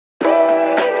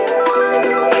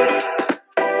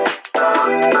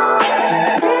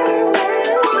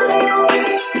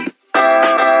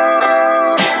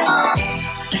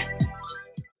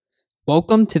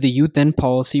Welcome to the Youth and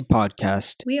Policy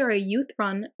Podcast. We are a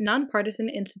youth-run, nonpartisan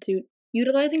institute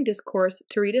utilizing discourse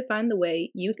to redefine the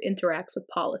way youth interacts with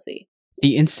policy.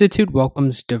 The Institute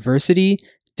welcomes diversity,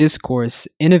 discourse,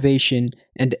 innovation,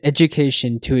 and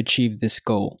education to achieve this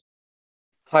goal.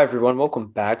 Hi, everyone. Welcome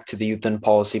back to the Youth and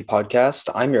Policy Podcast.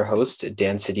 I'm your host,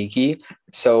 Dan Siddiqui.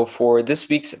 So for this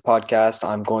week's podcast,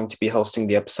 I'm going to be hosting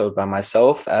the episode by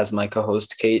myself as my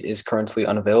co-host, Kate, is currently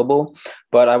unavailable.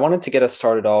 But I wanted to get us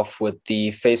started off with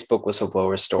the Facebook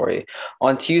whistleblower story.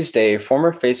 On Tuesday,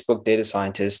 former Facebook data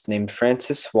scientist named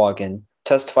Frances Haugen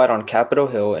testified on Capitol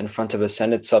Hill in front of a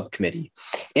Senate subcommittee.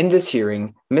 In this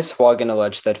hearing, Ms. Haugen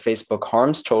alleged that Facebook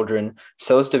harms children,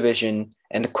 sows division,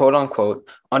 and quote-unquote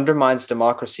undermines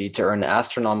democracy to earn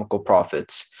astronomical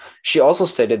profits. She also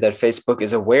stated that Facebook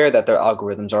is aware that their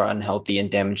algorithms are unhealthy and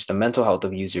damage the mental health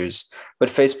of users, but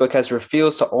Facebook has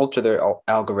refused to alter their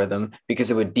algorithm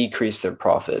because it would decrease their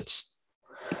profits.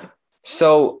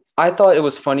 So I thought it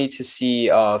was funny to see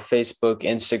Facebook,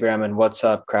 Instagram, and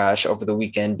WhatsApp crash over the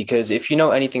weekend because if you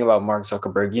know anything about Mark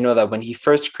Zuckerberg, you know that when he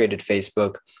first created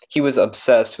Facebook, he was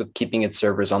obsessed with keeping its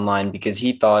servers online because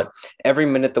he thought every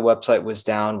minute the website was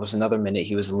down was another minute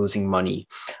he was losing money.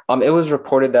 It was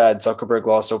reported that Zuckerberg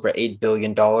lost over $8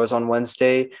 billion on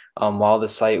Wednesday while the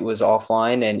site was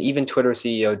offline, and even Twitter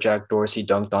CEO Jack Dorsey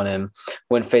dunked on him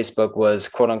when Facebook was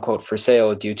quote-unquote for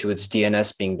sale due to its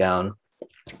DNS being down.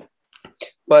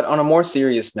 But on a more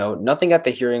serious note, nothing at the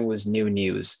hearing was new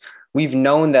news. We've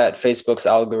known that Facebook's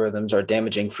algorithms are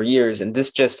damaging for years, and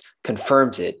this just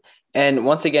confirms it. And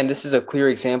once again, this is a clear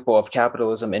example of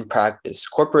capitalism in practice.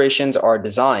 Corporations are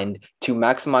designed to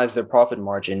maximize their profit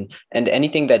margin, and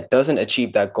anything that doesn't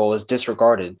achieve that goal is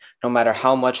disregarded, no matter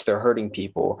how much they're hurting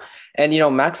people. And,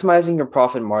 maximizing your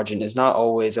profit margin is not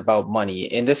always about money.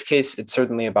 In this case, it's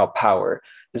certainly about power.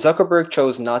 Zuckerberg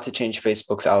chose not to change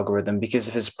Facebook's algorithm because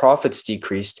if his profits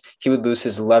decreased, he would lose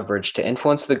his leverage to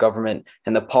influence the government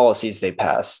and the policies they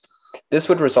pass. This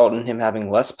would result in him having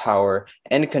less power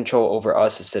and control over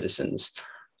us as citizens.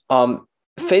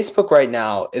 Facebook right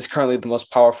now is currently the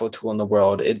most powerful tool in the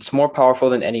world. It's more powerful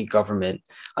than any government.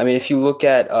 I mean, if you look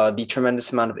at the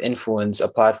tremendous amount of influence a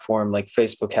platform like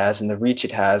Facebook has and the reach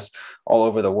it has all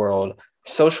over the world,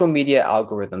 social media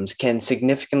algorithms can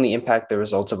significantly impact the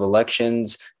results of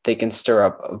elections. They can stir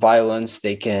up violence.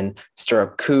 They can stir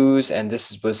up coups. And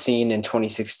this was seen in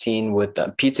 2016 with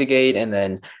Pizzagate, and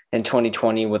then in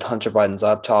 2020 with Hunter Biden's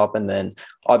laptop, and then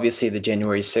obviously the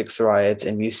January 6th riots.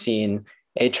 And we've seen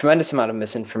a tremendous amount of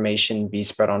misinformation be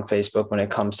spread on Facebook when it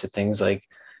comes to things like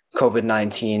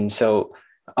COVID-19. So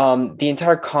the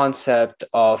entire concept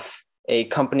of a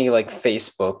company like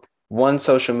Facebook, one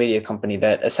social media company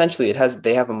that essentially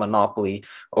they have a monopoly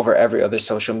over every other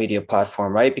social media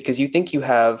platform, right? Because you think you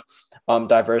have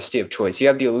diversity of choice. You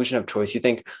have the illusion of choice. You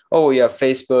think, oh, you have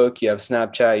Facebook, you have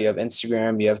Snapchat, you have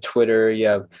Instagram, you have Twitter, you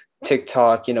have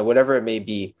TikTok, whatever it may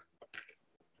be.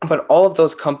 But all of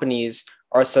those companies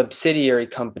are subsidiary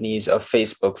companies of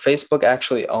Facebook. Facebook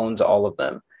actually owns all of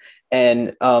them.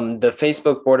 And the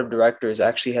Facebook board of directors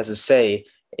actually has a say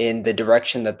in the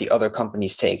direction that the other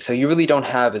companies take. So you really don't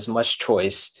have as much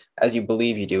choice as you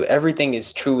believe you do. Everything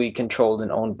is truly controlled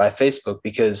and owned by Facebook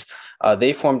because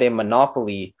they formed a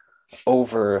monopoly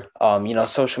over,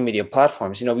 social media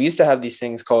platforms. We used to have these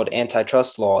things called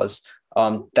antitrust laws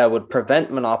that would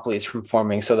prevent monopolies from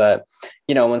forming so that,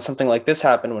 when something like this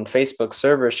happened, when Facebook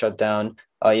servers shut down,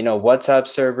 WhatsApp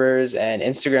servers and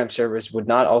Instagram servers would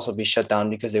not also be shut down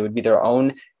because they would be their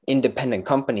own independent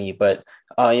company. But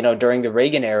during the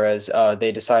Reagan eras,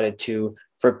 they decided to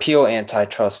repeal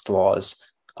antitrust laws.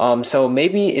 So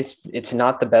maybe it's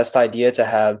not the best idea to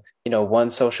have one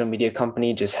social media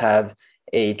company just have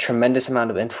a tremendous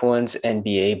amount of influence and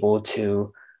be able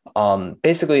to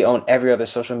basically own every other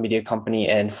social media company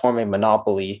and form a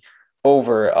monopoly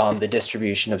over the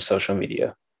distribution of social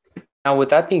media. Now, with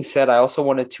that being said, I also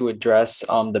wanted to address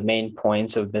the main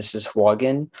points of Mrs.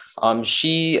 Haugen.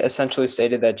 She essentially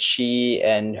stated that she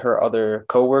and her other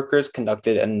coworkers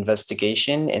conducted an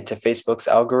investigation into Facebook's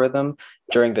algorithm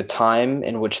during the time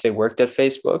in which they worked at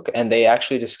Facebook, and they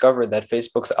actually discovered that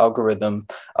Facebook's algorithm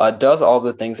does all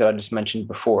the things that I just mentioned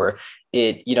before.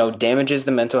 It, damages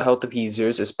the mental health of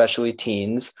users, especially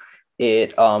teens.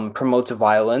 It promotes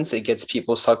violence. It gets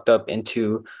people sucked up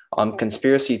into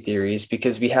conspiracy theories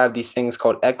because we have these things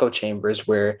called echo chambers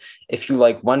where if you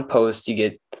like one post, you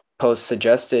get posts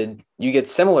suggested, you get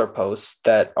similar posts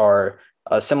that are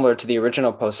similar to the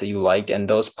original post that you liked. And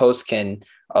those posts can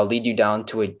lead you down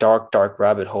to a dark, dark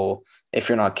rabbit hole if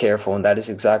you're not careful. And that is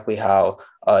exactly how,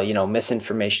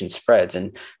 misinformation spreads.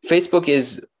 And Facebook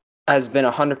has been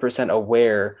 100%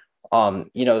 aware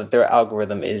that their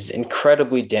algorithm is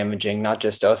incredibly damaging, not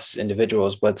just to us as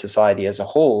individuals, but society as a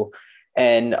whole.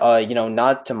 And,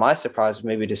 not to my surprise, but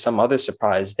maybe to some other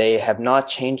surprise, they have not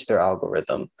changed their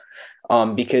algorithm.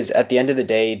 Because at the end of the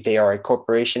day, they are a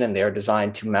corporation and they are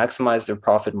designed to maximize their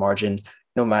profit margin,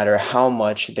 no matter how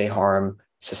much they harm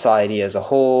society as a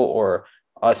whole or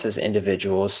us as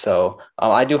individuals. So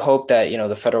I do hope that,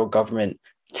 the federal government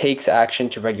takes action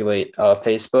to regulate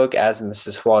Facebook, as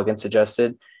Mrs. Hwagan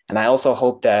suggested. And I also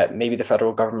hope that maybe the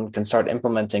federal government can start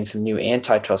implementing some new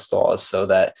antitrust laws so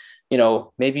that,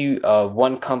 maybe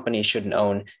one company shouldn't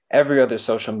own every other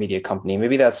social media company.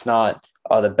 Maybe that's not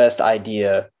the best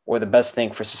idea or the best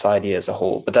thing for society as a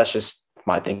whole, but that's just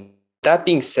my thing. That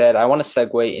being said, I want to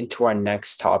segue into our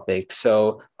next topic.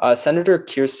 So, Senator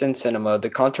Kyrsten Sinema, the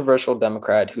controversial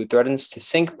Democrat who threatens to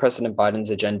sink President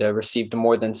Biden's agenda, received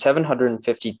more than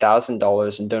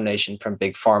 $750,000 in donation from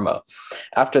Big Pharma.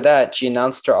 After that, she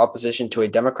announced her opposition to a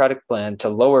Democratic plan to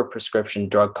lower prescription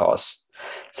drug costs.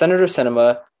 Senator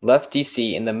Sinema left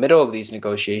D.C. in the middle of these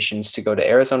negotiations to go to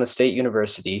Arizona State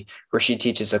University, where she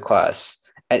teaches a class.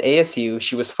 At ASU,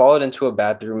 she was followed into a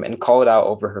bathroom and called out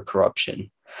over her corruption.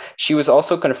 She was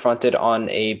also confronted on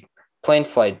a plane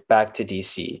flight back to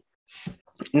DC.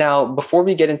 Now, before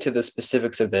we get into the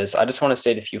specifics of this, I just want to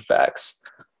state a few facts.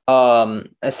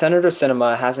 As Senator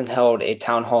Sinema hasn't held a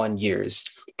town hall in years.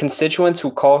 Constituents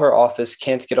who call her office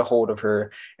can't get a hold of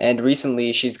her, and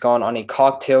recently she's gone on a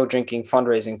cocktail drinking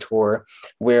fundraising tour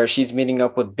where she's meeting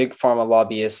up with big pharma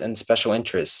lobbyists and special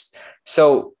interests.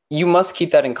 So you must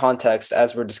keep that in context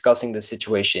as we're discussing the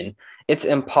situation. It's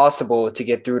impossible to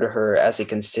get through to her as a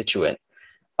constituent.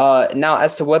 Now,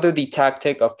 as to whether the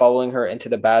tactic of following her into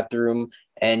the bathroom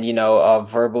and,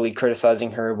 verbally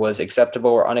criticizing her was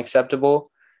acceptable or unacceptable,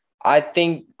 I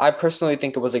personally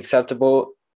think it was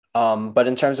acceptable. But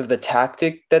in terms of the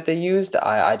tactic that they used,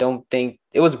 I don't think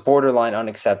it was borderline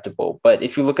unacceptable. But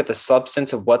if you look at the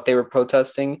substance of what they were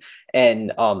protesting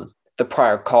and the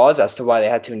prior cause as to why they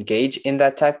had to engage in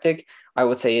that tactic, I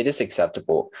would say it is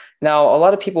acceptable. Now, a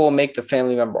lot of people will make the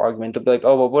family member argument. They'll be like,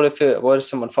 oh, well, what if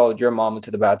someone followed your mom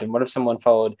into the bathroom? What if someone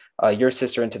followed your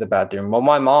sister into the bathroom? Well,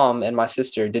 my mom and my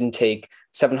sister didn't take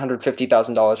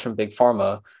 $750,000 from Big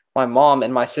Pharma. My mom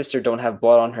and my sister don't have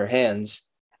blood on her hands,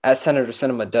 as Senator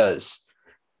Sinema does.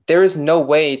 There is no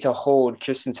way to hold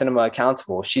Kyrsten Sinema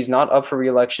accountable. She's not up for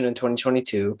re-election in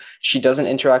 2022. She doesn't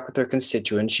interact with her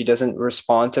constituents. She doesn't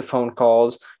respond to phone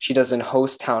calls. She doesn't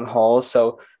host town halls.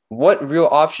 So what real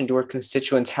option do her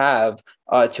constituents have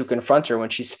to confront her when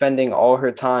she's spending all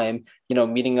her time,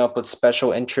 meeting up with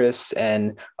special interests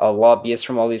and lobbyists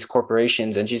from all these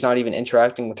corporations, and she's not even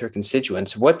interacting with her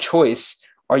constituents? What choice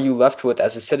are you left with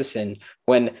as a citizen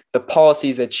when the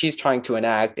policies that she's trying to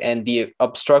enact and the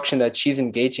obstruction that she's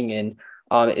engaging in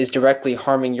is directly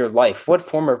harming your life? What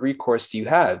form of recourse do you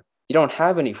have? You don't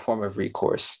have any form of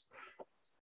recourse.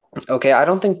 Okay, I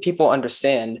don't think people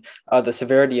understand the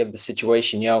severity of the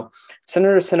situation.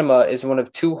 Senator Sinema is one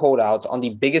of two holdouts on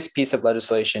the biggest piece of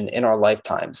legislation in our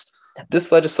lifetimes.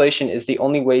 This legislation is the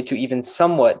only way to even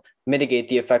somewhat mitigate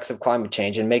the effects of climate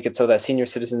change and make it so that senior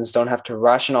citizens don't have to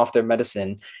ration off their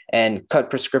medicine and cut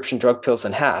prescription drug pills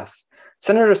in half.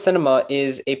 Senator Sinema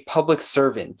is a public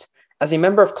servant. As a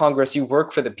member of Congress, you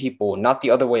work for the people, not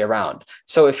the other way around.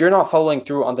 So if you're not following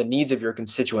through on the needs of your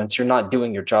constituents, you're not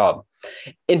doing your job.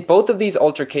 In both of these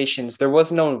altercations, there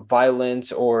was no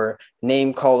violence or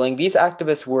name calling. These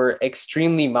activists were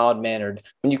extremely mild-mannered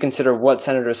when you consider what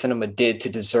Senator Sinema did to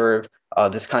deserve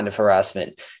this kind of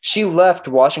harassment. She left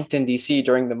Washington, D.C.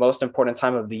 during the most important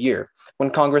time of the year,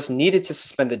 when Congress needed to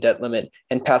suspend the debt limit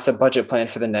and pass a budget plan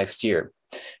for the next year.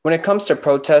 When it comes to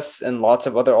protests and lots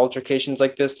of other altercations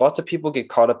like this, lots of people get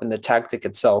caught up in the tactic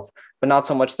itself, but not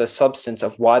so much the substance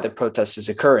of why the protest is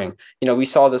occurring. We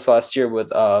saw this last year with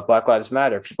Black Lives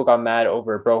Matter. People got mad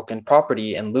over broken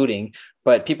property and looting,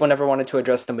 but people never wanted to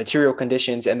address the material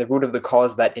conditions and the root of the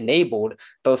cause that enabled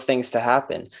those things to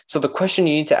happen. So the question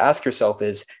you need to ask yourself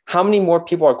is, how many more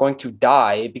people are going to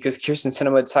die because Kyrsten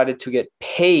Sinema decided to get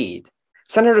paid?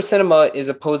 Senator Sinema is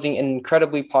opposing an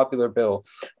incredibly popular bill.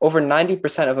 Over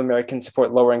 90% of Americans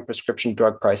support lowering prescription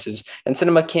drug prices, and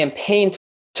Sinema campaigned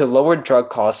to lower drug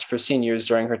costs for seniors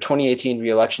during her 2018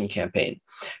 re-election campaign.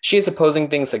 She is opposing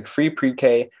things like free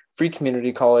pre-K, free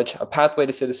community college, a pathway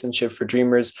to citizenship for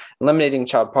dreamers, eliminating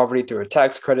child poverty through a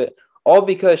tax credit, all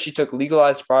because she took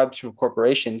legalized bribes from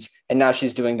corporations, and now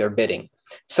she's doing their bidding.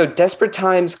 So desperate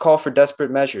times call for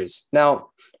desperate measures. Now,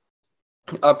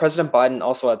 President Biden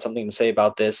also had something to say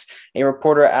about this. A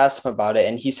reporter asked him about it,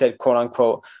 and he said, quote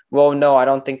unquote, well, no, I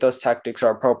don't think those tactics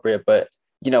are appropriate, but,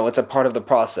 it's a part of the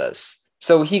process.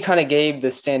 So he kind of gave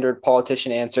the standard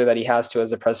politician answer that he has to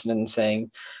as a president,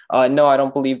 saying, no, I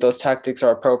don't believe those tactics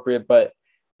are appropriate, but,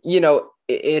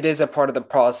 it is a part of the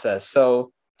process.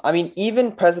 So, I mean,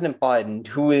 even President Biden,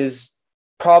 who is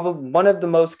probably one of the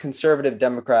most conservative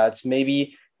Democrats,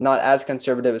 maybe not as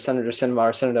conservative as Senator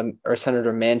Sinema or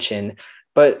Senator Manchin,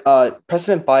 but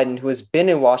President Biden, who has been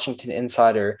a Washington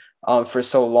insider for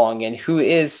so long, and who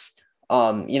is,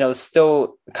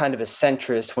 still kind of a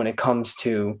centrist when it comes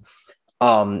to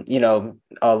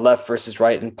left versus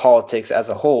right in politics as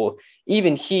a whole.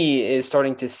 Even he is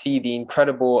starting to see the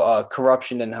incredible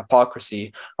corruption and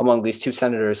hypocrisy among these two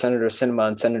senators, Senator Sinema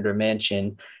and Senator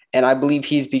Manchin. And I believe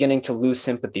he's beginning to lose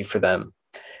sympathy for them.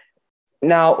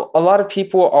 Now, a lot of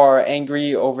people are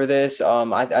angry over this.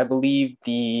 I believe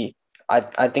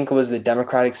I think it was the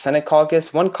Democratic Senate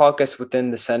caucus, one caucus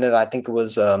within the Senate. I think it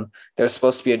was there was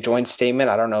supposed to be a joint statement.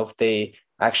 I don't know if they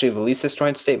actually released this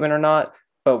joint statement or not,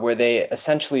 but where they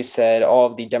essentially said, all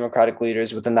of the Democratic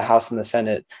leaders within the House and the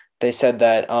Senate, they said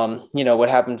that what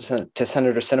happened to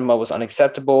Senator Sinema was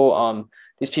unacceptable.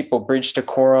 These people breached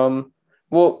decorum.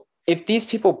 Well, if these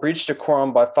people breached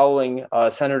decorum by following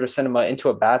Senator Sinema into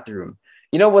a bathroom,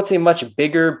 you know what's a much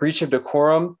bigger breach of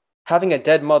decorum? Having a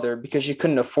dead mother because she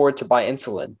couldn't afford to buy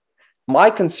insulin.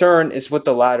 My concern is with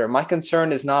the latter. My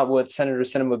concern is not with Senator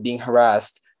Sinema being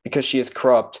harassed because she is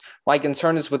corrupt. My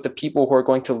concern is with the people who are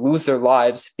going to lose their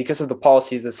lives because of the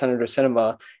policies that Senator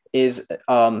Sinema is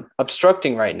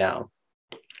obstructing right now.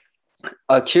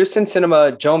 Kyrsten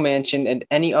Sinema, Joe Manchin, and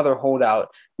any other holdout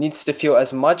needs to feel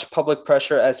as much public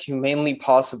pressure as humanly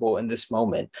possible in this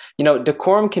moment.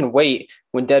 Decorum can wait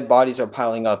when dead bodies are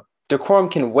piling up. Decorum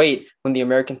can wait when the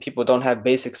American people don't have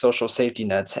basic social safety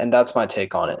nets, and that's my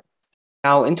take on it.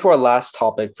 Now, into our last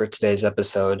topic for today's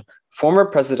episode. Former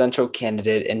presidential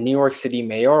candidate and New York City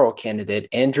mayoral candidate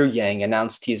Andrew Yang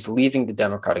announced he is leaving the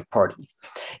Democratic Party.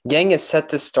 Yang is set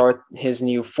to start his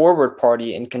new Forward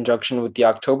Party in conjunction with the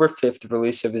October 5th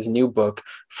release of his new book,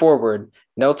 Forward,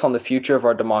 Notes on the Future of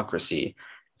Our Democracy.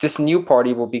 This new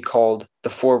party will be called the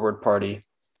Forward Party.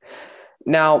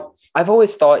 Now, I've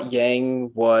always thought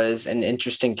Yang was an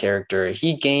interesting character.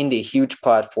 He gained a huge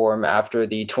platform after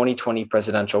the 2020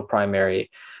 presidential primary.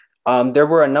 There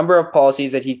were a number of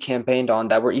policies that he campaigned on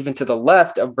that were even to the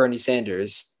left of Bernie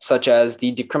Sanders, such as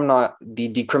the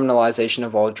decriminalization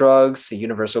of all drugs, the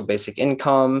universal basic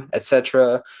income,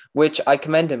 etc., which I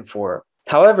commend him for.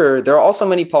 However, there are also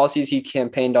many policies he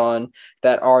campaigned on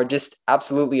that are just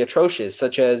absolutely atrocious,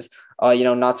 such as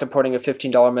not supporting a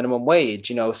 $15 minimum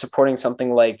wage, supporting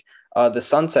something like the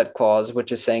Sunset Clause,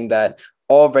 which is saying that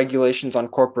all regulations on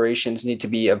corporations need to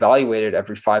be evaluated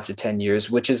every 5 to 10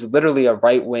 years, which is literally a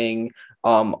right-wing,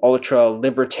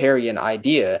 ultra-libertarian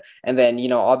idea. And then,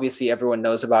 obviously everyone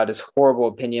knows about his horrible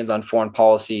opinions on foreign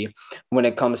policy when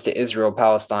it comes to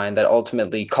Israel-Palestine that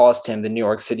ultimately cost him the New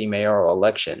York City mayoral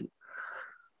election.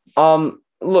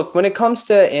 Look, when it comes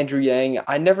to Andrew Yang,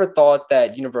 I never thought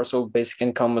that universal basic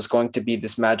income was going to be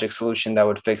this magic solution that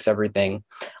would fix everything.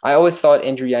 I always thought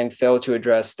Andrew Yang failed to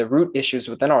address the root issues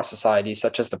within our society,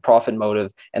 such as the profit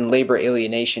motive and labor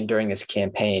alienation during his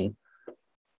campaign.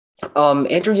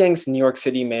 Andrew Yang's New York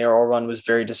City mayoral run was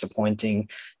very disappointing.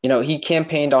 He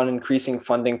campaigned on increasing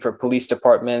funding for police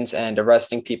departments and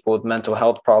arresting people with mental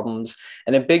health problems.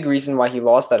 And a big reason why he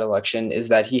lost that election is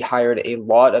that he hired a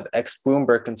lot of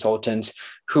ex-Bloomberg consultants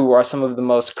who are some of the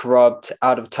most corrupt,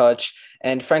 out of touch,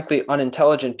 and frankly,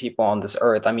 unintelligent people on this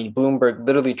earth. I mean, Bloomberg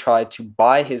literally tried to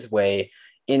buy his way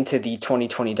into the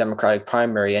 2020 Democratic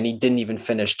primary, and he didn't even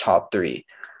finish top 3.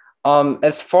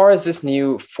 As far as this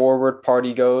new Forward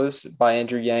Party goes by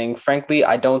Andrew Yang, frankly,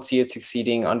 I don't see it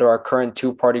succeeding under our current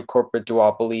two-party corporate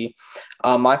duopoly.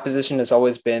 My position has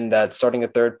always been that starting a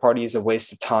third party is a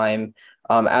waste of time,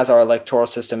 as our electoral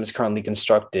system is currently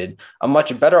constructed. A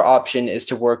much better option is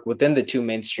to work within the two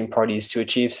mainstream parties to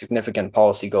achieve significant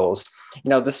policy goals.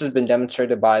 This has been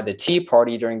demonstrated by the Tea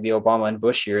Party during the Obama and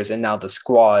Bush years, and now the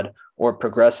Squad, or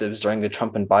progressives, during the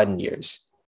Trump and Biden years.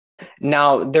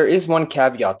 Now, there is one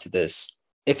caveat to this.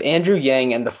 If Andrew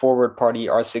Yang and the Forward Party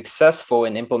are successful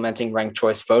in implementing ranked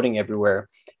choice voting everywhere,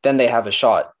 then they have a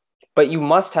shot. But you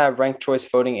must have ranked choice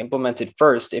voting implemented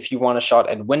first if you want a shot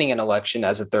at winning an election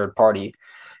as a third party.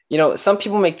 Some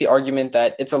people make the argument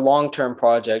that it's a long-term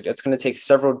project. It's going to take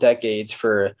several decades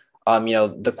for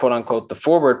the quote unquote, the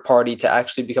Forward Party to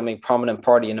actually become a prominent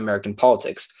party in American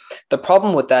politics. The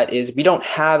problem with that is we don't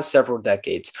have several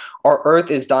decades. Our Earth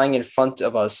is dying in front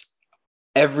of us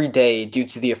every day due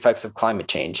to the effects of climate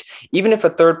change. Even if a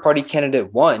third party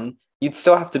candidate won, you'd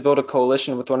still have to build a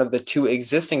coalition with one of the two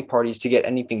existing parties to get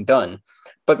anything done.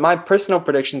 But my personal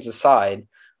predictions aside,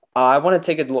 I want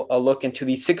to take a look into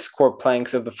the 6 core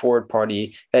planks of the Forward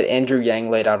Party that Andrew Yang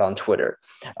laid out on Twitter.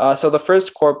 So the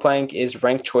first core plank is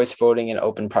ranked choice voting and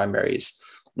open primaries.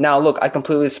 Now, look, I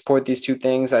completely support these two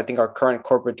things. I think our current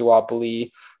corporate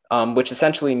duopoly, which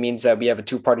essentially means that we have a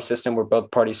two-party system where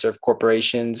both parties serve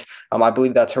corporations. I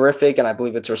believe that's horrific, and I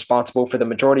believe it's responsible for the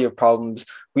majority of problems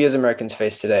we as Americans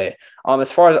face today.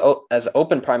 As far as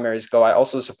open primaries go, I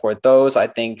also support those. I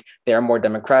think they are more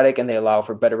democratic and they allow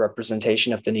for better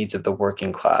representation of the needs of the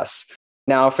working class.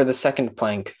 Now, for the second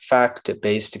plank,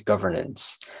 fact-based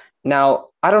governance. Now,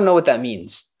 I don't know what that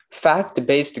means.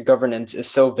 Fact-based governance is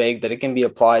so vague that it can be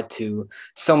applied to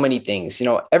so many things.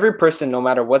 Every person, no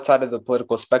matter what side of the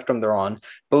political spectrum they're on,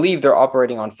 believe they're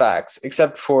operating on facts,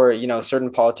 except for, certain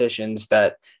politicians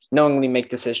that knowingly make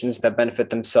decisions that benefit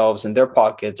themselves and their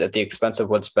pockets at the expense of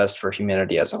what's best for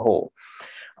humanity as a whole.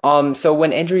 So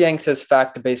when Andrew Yang says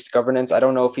fact-based governance, I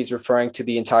don't know if he's referring to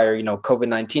the entire,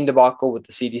 COVID-19 debacle with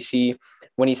the CDC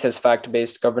when he says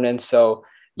fact-based governance. So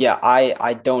yeah,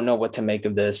 I don't know what to make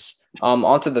of this.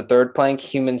 Onto the third plank,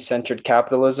 human-centered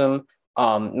capitalism.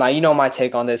 Now, my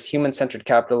take on this. Human-centered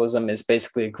capitalism is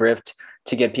basically a grift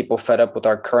to get people fed up with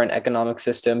our current economic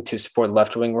system to support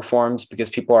left-wing reforms because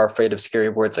people are afraid of scary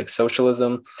words like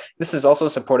socialism. This is also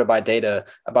supported by data.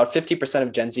 About 50%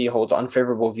 of Gen Z holds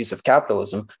unfavorable views of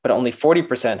capitalism, but only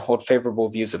 40% hold favorable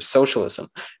views of socialism.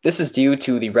 This is due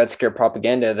to the Red Scare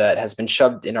propaganda that has been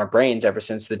shoved in our brains ever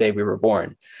since the day we were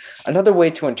born. Another way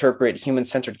to interpret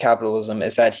human-centered capitalism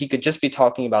is that he could just be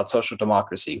talking about social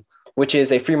democracy, which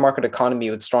is a free market economy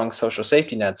with strong social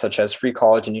safety nets, such as free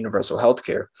college and universal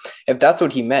healthcare. If that's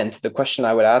what he meant, the question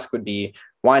I would ask would be,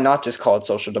 why not just call it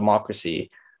social democracy?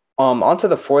 Onto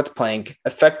the fourth plank,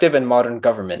 effective and modern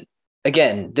government.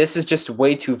 Again, this is just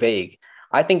way too vague.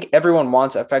 I think everyone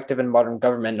wants effective and modern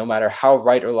government, no matter how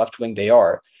right or left-wing they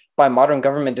are. By modern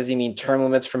government, does he mean term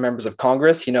limits for members of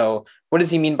Congress? What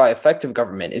does he mean by effective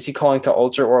government? Is he calling to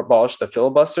alter or abolish the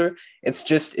filibuster?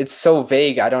 It's so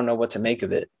vague, I don't know what to make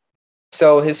of it.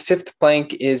 So his fifth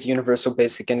plank is universal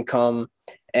basic income.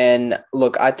 And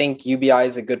look, I think UBI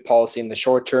is a good policy in the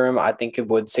short term. I think it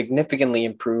would significantly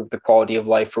improve the quality of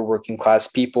life for working class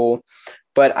people.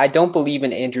 But I don't believe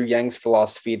in Andrew Yang's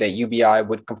philosophy that UBI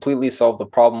would completely solve the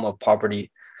problem of poverty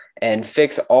and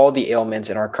fix all the ailments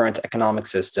in our current economic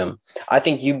system. I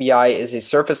think UBI is a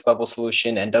surface level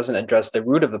solution and doesn't address the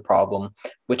root of the problem,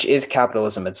 which is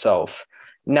capitalism itself.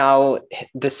 Now,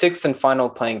 the sixth and final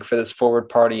plank for this forward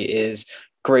party is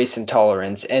grace and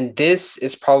tolerance. And this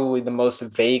is probably the most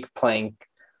vague plank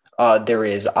there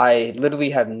is. I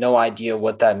literally have no idea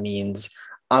what that means.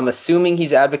 I'm assuming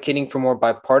he's advocating for more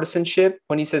bipartisanship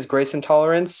when he says grace and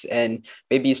tolerance. And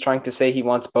maybe he's trying to say he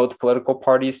wants both political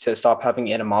parties to stop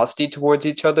having animosity towards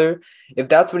each other. If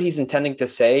that's what he's intending to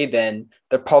say, then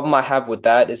the problem I have with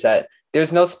that is that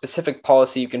there's no specific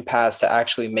policy you can pass to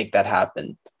actually make that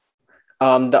happen.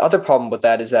 The other problem with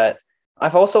that is that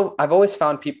I've always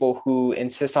found people who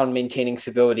insist on maintaining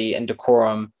civility and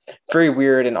decorum very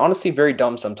weird and honestly very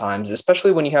dumb sometimes,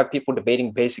 especially when you have people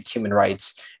debating basic human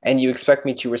rights and you expect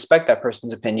me to respect that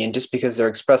person's opinion just because they're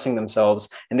expressing themselves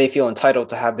and they feel entitled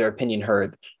to have their opinion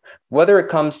heard. Whether it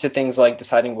comes to things like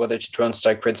deciding whether to drone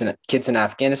strike kids in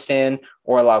Afghanistan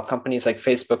or allow companies like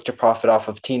Facebook to profit off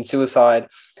of teen suicide,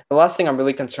 the last thing I'm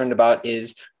really concerned about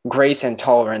is grace and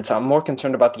tolerance. I'm more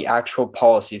concerned about the actual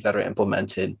policies that are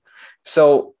implemented.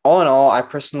 So all in all, I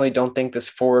personally don't think this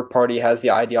forward party has the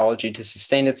ideology to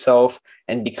sustain itself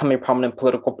and become a prominent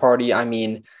political party. I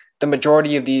mean, the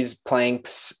majority of these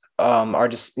planks are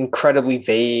just incredibly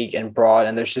vague and broad,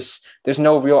 and there's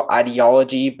no real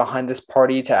ideology behind this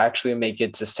party to actually make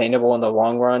it sustainable in the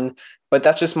long run. But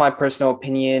that's just my personal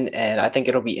opinion, and I think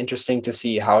it'll be interesting to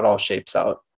see how it all shapes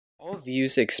out. All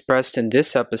views expressed in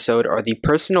this episode are the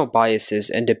personal biases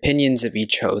and opinions of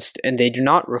each host, and they do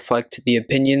not reflect the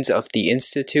opinions of the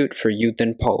Institute for Youth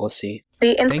and Policy.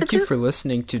 Thank you for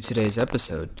listening to today's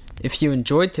episode. If you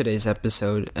enjoyed today's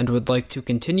episode and would like to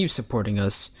continue supporting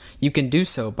us, you can do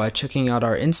so by checking out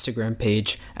our Instagram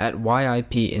page at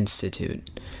YIP Institute.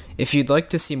 If you'd like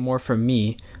to see more from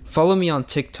me, follow me on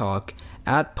TikTok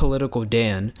at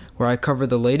PoliticalDan, where I cover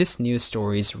the latest news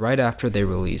stories right after they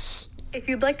release. If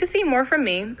you'd like to see more from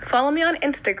me, follow me on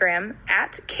Instagram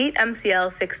at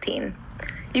KateMCL16.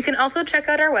 You can also check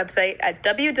out our website at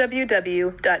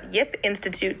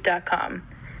www.yipinstitute.com.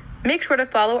 Make sure to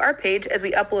follow our page as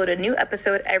we upload a new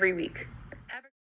episode every week.